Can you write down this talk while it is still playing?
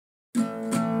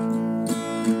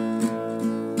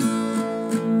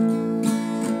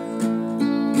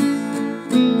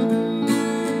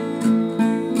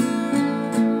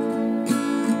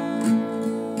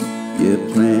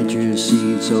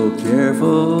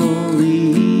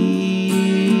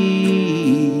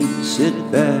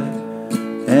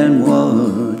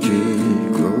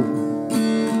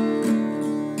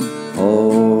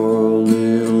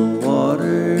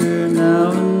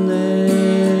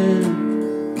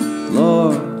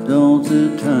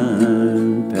the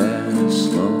time pass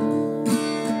slow,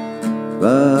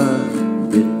 but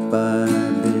bit by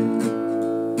bit,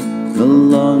 the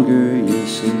longer you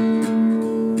sit,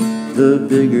 the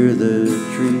bigger the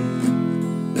tree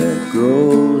that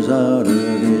grows out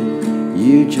of it.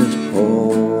 You just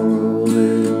pour a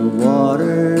little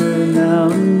water now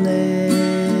and then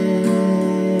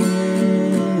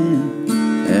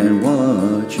and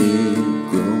watch it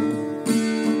grow.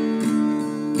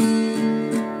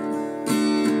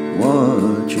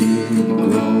 Watch it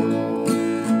grow.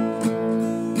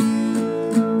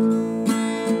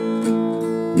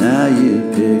 Now you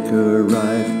pick a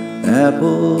ripe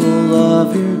apple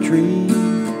off your tree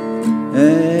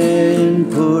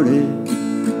and put it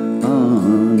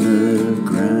on the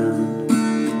ground.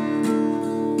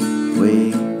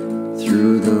 Wait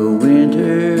through the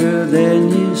winter, then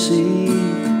you see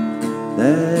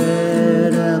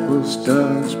that apple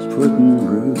starts putting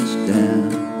roots down.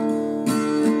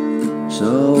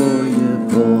 So you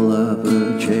pull up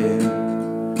a chair,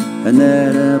 and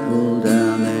that apple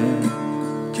down there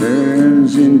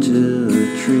turns into a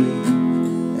tree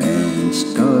and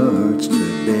starts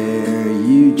to bear.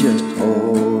 You just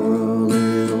pour a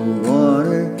little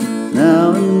water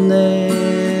now and then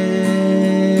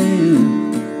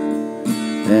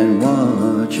and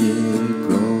watch it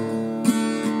grow.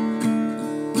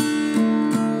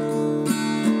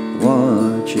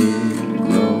 Watch it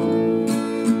grow.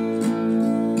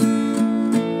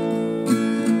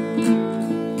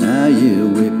 Now you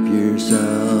whip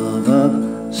yourself up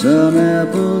some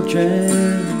apple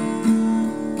jam,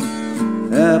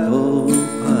 apple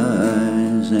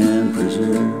pies and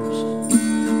preserves.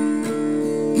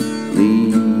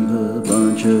 Leave a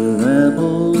bunch of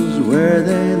apples where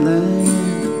they land.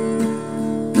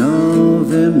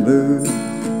 November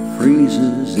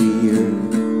freezes the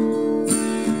earth,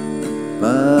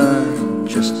 but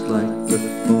just like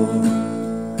before,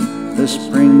 the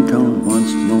spring comes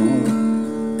once more.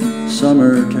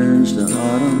 Summer turns to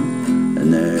autumn, and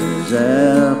there's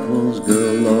apples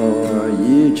galore.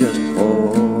 You just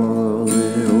pour a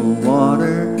little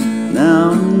water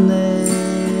now and then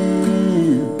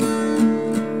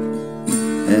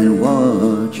and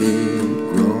watch it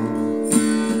grow.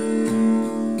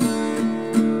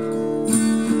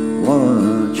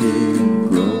 Watch it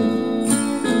grow.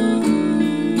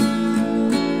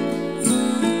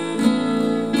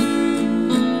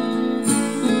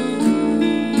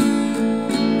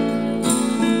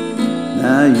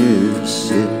 Now you're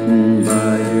sitting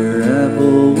by your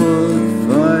applewood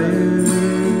fire,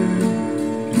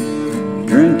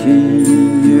 drinking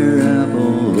your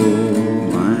apple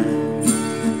wine.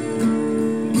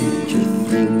 And you're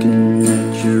thinking that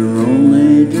your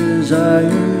only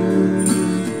desire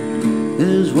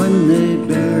is when they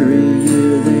bury you,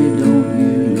 they don't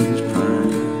use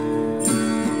pine.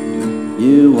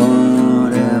 You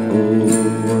want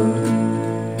applewood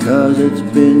 'cause it's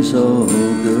been so